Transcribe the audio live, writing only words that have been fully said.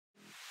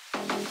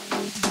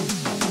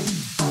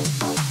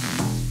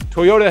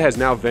Toyota has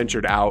now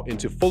ventured out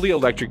into fully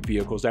electric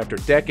vehicles after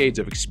decades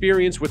of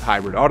experience with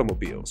hybrid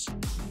automobiles.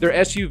 Their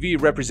SUV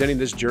representing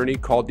this journey,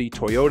 called the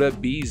Toyota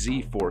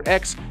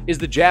BZ4X, is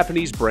the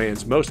Japanese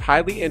brand's most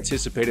highly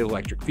anticipated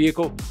electric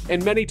vehicle,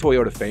 and many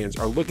Toyota fans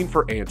are looking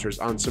for answers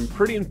on some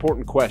pretty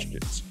important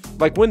questions,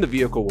 like when the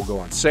vehicle will go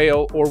on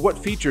sale or what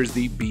features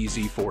the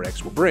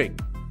BZ4X will bring.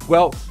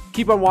 Well,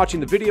 keep on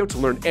watching the video to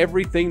learn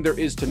everything there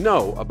is to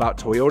know about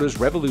Toyota's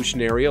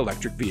revolutionary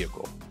electric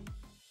vehicle.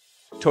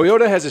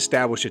 Toyota has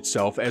established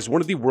itself as one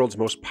of the world's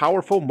most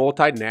powerful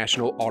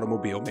multinational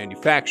automobile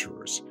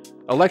manufacturers.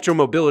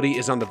 Electromobility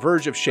is on the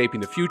verge of shaping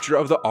the future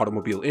of the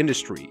automobile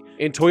industry,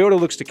 and Toyota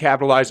looks to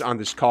capitalize on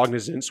this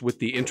cognizance with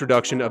the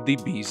introduction of the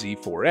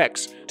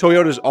BZ4X,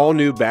 Toyota's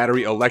all-new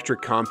battery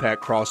electric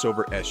compact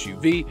crossover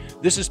SUV.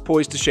 This is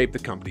poised to shape the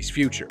company's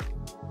future.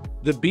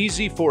 The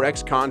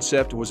BZ4X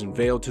concept was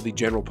unveiled to the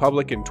general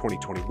public in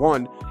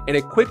 2021, and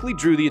it quickly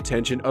drew the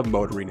attention of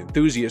motoring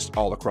enthusiasts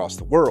all across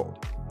the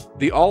world.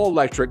 The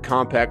all-electric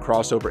compact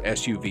crossover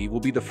SUV will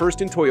be the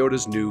first in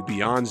Toyota's new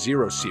Beyond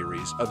Zero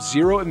series of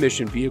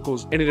zero-emission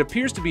vehicles, and it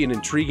appears to be an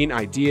intriguing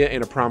idea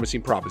and a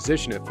promising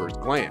proposition at first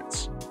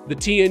glance. The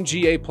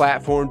TNGA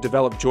platform,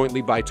 developed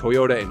jointly by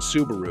Toyota and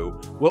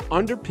Subaru, will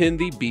underpin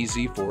the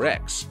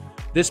BZ4X.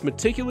 This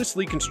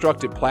meticulously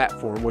constructed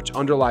platform, which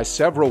underlies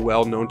several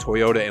well-known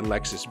Toyota and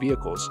Lexus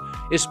vehicles,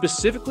 is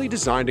specifically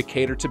designed to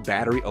cater to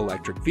battery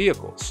electric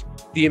vehicles.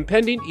 The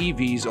impending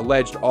EV's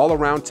alleged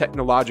all-around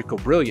technological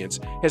brilliance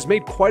has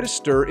made quite a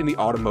stir in the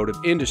automotive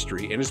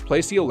industry and has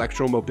placed the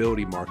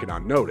electromobility market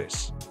on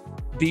notice.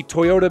 The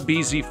Toyota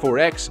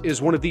BZ4X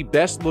is one of the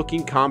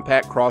best-looking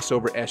compact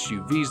crossover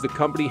SUVs the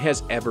company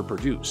has ever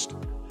produced.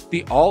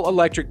 The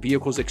all-electric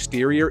vehicle's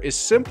exterior is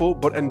simple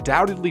but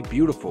undoubtedly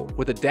beautiful,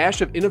 with a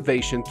dash of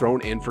innovation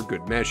thrown in for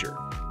good measure.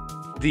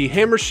 The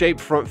hammer-shaped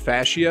front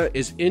fascia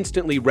is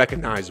instantly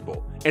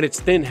recognizable, and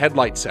its thin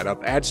headlight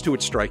setup adds to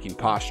its striking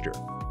posture.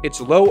 Its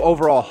low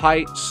overall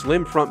height,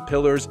 slim front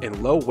pillars,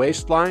 and low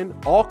waistline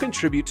all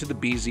contribute to the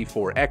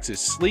BZ4X's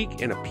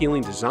sleek and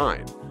appealing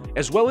design,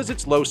 as well as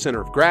its low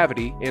center of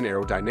gravity and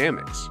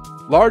aerodynamics.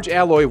 Large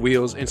alloy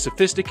wheels and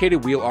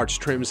sophisticated wheel arch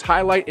trims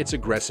highlight its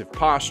aggressive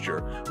posture,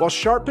 while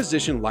sharp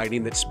position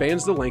lighting that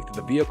spans the length of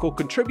the vehicle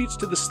contributes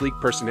to the sleek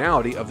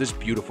personality of this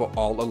beautiful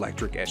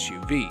all-electric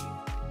SUV.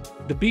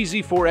 The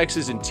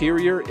BZ4X's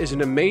interior is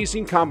an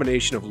amazing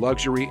combination of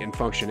luxury and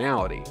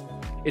functionality.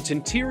 Its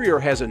interior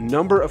has a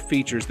number of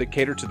features that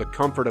cater to the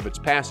comfort of its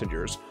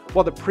passengers,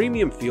 while the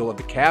premium feel of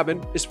the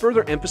cabin is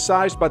further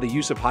emphasized by the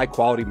use of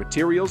high-quality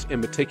materials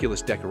and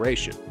meticulous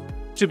decoration.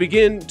 To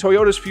begin,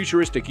 Toyota's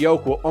futuristic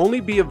yoke will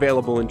only be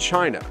available in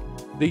China.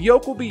 The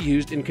yoke will be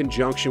used in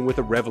conjunction with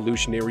a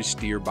revolutionary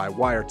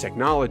steer-by-wire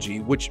technology,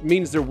 which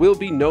means there will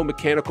be no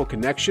mechanical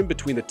connection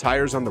between the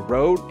tires on the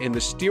road and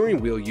the steering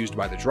wheel used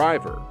by the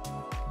driver.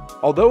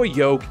 Although a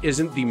yoke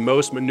isn't the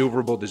most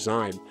maneuverable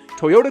design,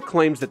 Toyota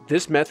claims that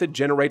this method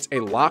generates a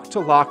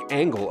lock-to-lock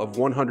angle of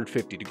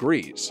 150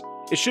 degrees.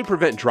 It should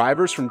prevent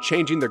drivers from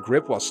changing their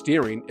grip while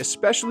steering,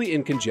 especially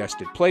in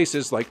congested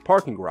places like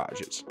parking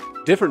garages.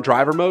 Different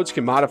driver modes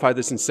can modify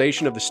the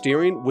sensation of the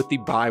steering with the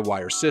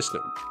by-wire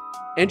system.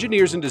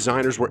 Engineers and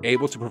designers were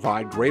able to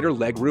provide greater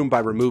legroom by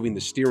removing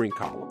the steering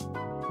column.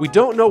 We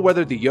don't know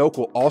whether the yoke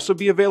will also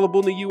be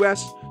available in the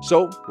US,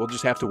 so we'll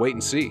just have to wait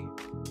and see.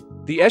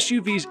 The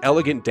SUV's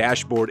elegant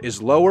dashboard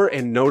is lower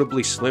and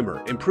notably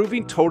slimmer,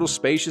 improving total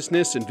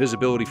spaciousness and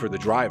visibility for the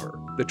driver.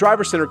 The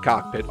driver-centered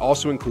cockpit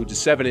also includes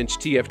a 7-inch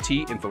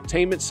TFT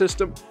infotainment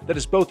system that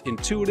is both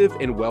intuitive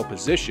and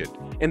well-positioned,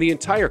 and the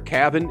entire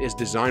cabin is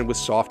designed with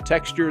soft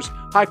textures,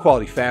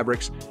 high-quality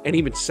fabrics, and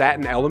even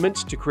satin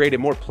elements to create a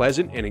more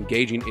pleasant and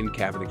engaging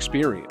in-cabin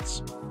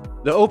experience.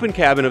 The open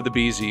cabin of the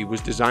BZ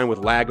was designed with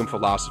Lagom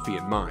philosophy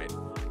in mind.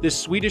 This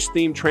Swedish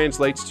theme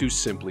translates to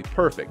simply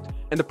perfect,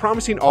 and the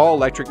promising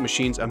all-electric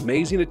machine's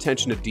amazing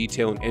attention to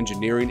detail and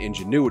engineering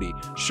ingenuity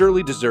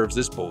surely deserves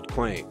this bold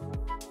claim.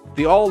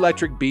 The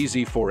all-electric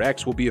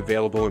BZ4X will be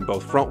available in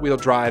both front-wheel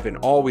drive and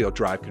all-wheel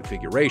drive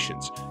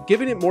configurations,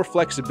 giving it more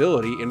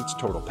flexibility in its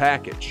total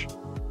package.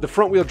 The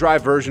front-wheel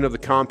drive version of the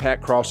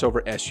compact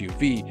crossover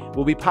SUV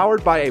will be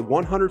powered by a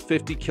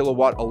 150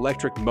 kilowatt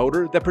electric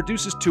motor that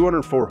produces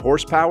 204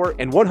 horsepower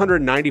and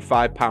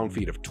 195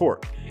 pound-feet of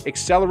torque,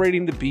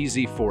 accelerating the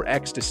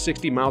BZ4X to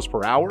 60 miles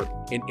per hour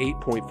in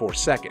 8.4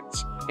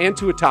 seconds, and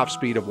to a top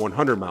speed of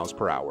 100 miles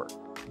per hour.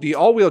 The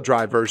all-wheel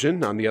drive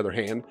version, on the other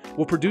hand,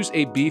 will produce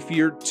a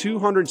beefier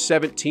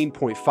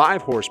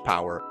 217.5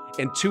 horsepower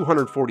and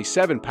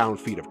 247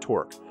 pound-feet of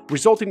torque,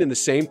 resulting in the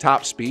same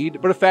top speed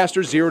but a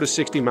faster 0 to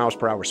 60 miles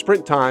per hour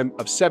sprint time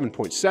of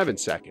 7.7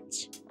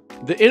 seconds.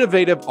 The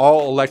innovative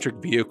all-electric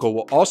vehicle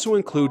will also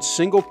include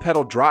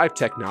single-pedal drive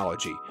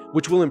technology,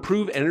 which will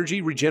improve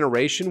energy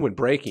regeneration when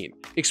braking,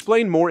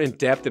 explained more in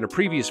depth in a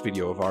previous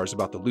video of ours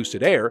about the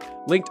Lucid Air,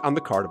 linked on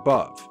the card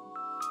above.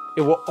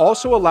 It will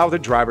also allow the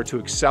driver to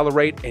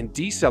accelerate and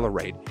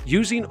decelerate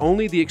using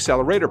only the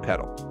accelerator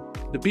pedal.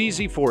 The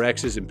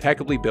BZ4X's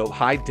impeccably built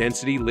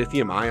high-density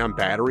lithium-ion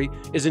battery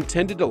is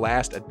intended to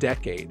last a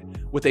decade,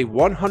 with a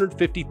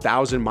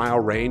 150,000-mile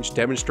range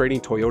demonstrating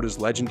Toyota's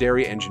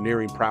legendary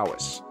engineering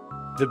prowess.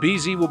 The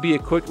BZ will be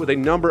equipped with a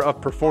number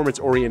of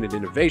performance-oriented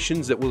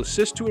innovations that will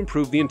assist to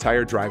improve the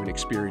entire driving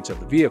experience of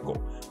the vehicle,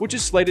 which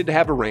is slated to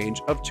have a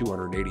range of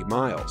 280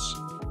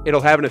 miles.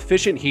 It'll have an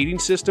efficient heating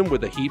system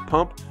with a heat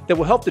pump that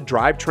will help the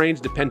drivetrain's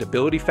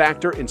dependability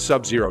factor in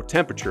sub-zero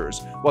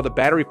temperatures, while the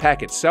battery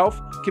pack itself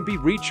can be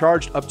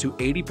recharged up to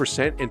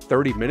 80% in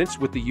 30 minutes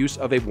with the use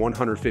of a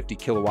 150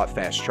 kilowatt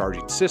fast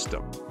charging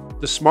system.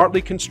 The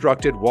smartly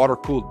constructed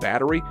water-cooled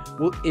battery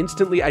will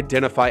instantly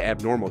identify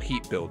abnormal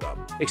heat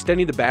buildup,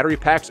 extending the battery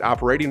pack's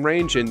operating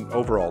range and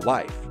overall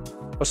life.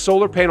 A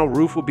solar panel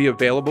roof will be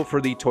available for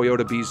the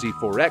Toyota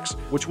BZ4X,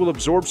 which will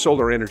absorb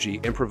solar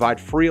energy and provide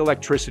free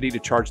electricity to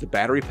charge the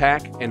battery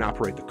pack and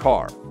operate the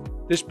car.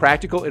 This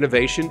practical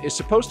innovation is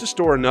supposed to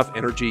store enough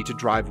energy to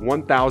drive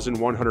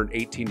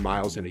 1,118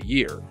 miles in a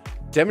year,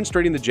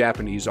 demonstrating the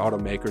Japanese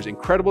automaker's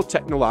incredible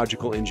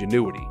technological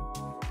ingenuity.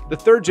 The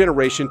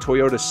third-generation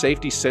Toyota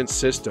Safety Sense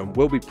system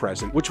will be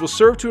present, which will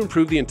serve to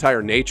improve the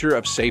entire nature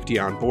of safety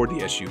on board the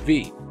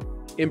SUV.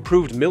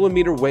 Improved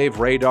millimeter-wave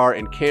radar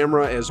and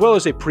camera, as well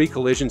as a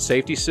pre-collision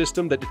safety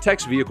system that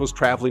detects vehicles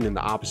traveling in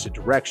the opposite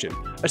direction,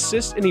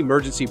 assists in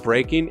emergency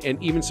braking,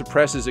 and even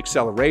suppresses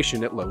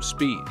acceleration at low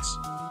speeds.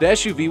 The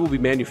SUV will be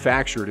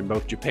manufactured in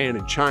both Japan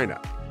and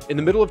China. In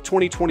the middle of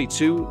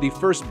 2022, the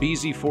first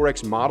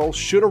BZ4X model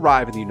should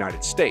arrive in the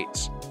United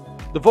States.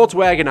 The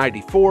Volkswagen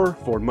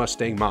ID.4, Ford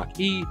Mustang Mach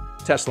E,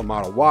 Tesla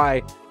Model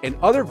Y, and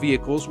other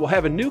vehicles will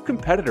have a new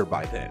competitor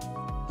by then.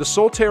 The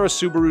Solterra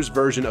Subaru's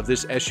version of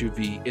this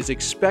SUV is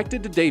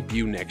expected to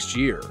debut next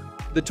year.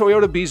 The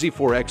Toyota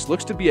BZ4X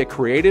looks to be a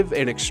creative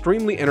and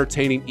extremely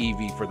entertaining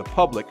EV for the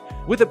public,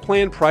 with a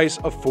planned price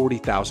of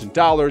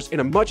 $40,000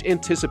 and a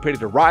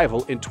much-anticipated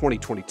arrival in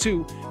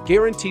 2022,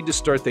 guaranteed to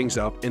stir things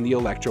up in the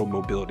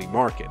electromobility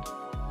market.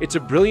 It's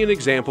a brilliant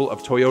example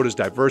of Toyota's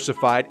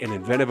diversified and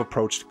inventive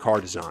approach to car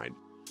design.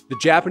 The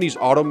Japanese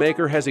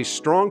automaker has a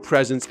strong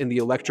presence in the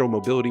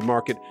electromobility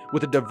market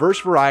with a diverse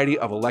variety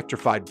of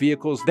electrified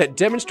vehicles that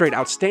demonstrate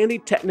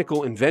outstanding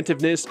technical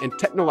inventiveness and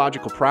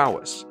technological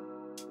prowess.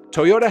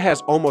 Toyota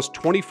has almost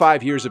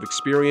 25 years of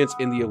experience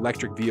in the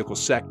electric vehicle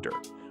sector,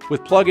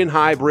 with plug-in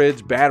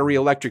hybrids, battery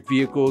electric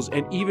vehicles,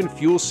 and even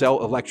fuel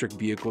cell electric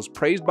vehicles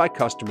praised by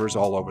customers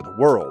all over the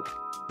world.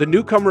 The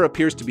newcomer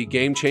appears to be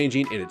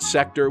game-changing in its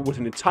sector with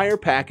an entire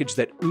package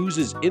that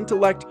oozes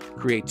intellect,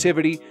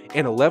 creativity,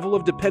 and a level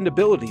of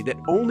dependability that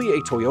only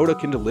a Toyota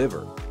can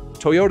deliver.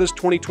 Toyota's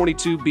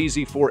 2022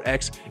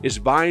 BZ4X is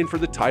vying for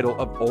the title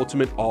of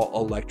Ultimate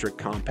All-Electric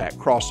Compact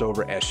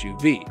Crossover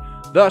SUV.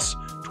 Thus,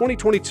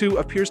 2022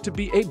 appears to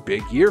be a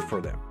big year for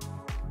them.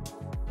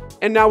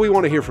 And now we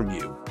want to hear from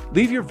you.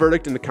 Leave your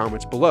verdict in the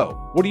comments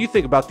below. What do you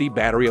think about the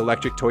battery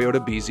electric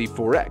Toyota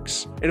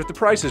BZ4X? And if the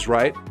price is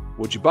right,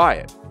 would you buy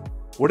it?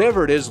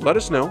 Whatever it is, let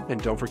us know,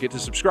 and don't forget to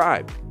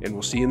subscribe, and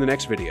we'll see you in the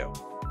next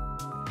video.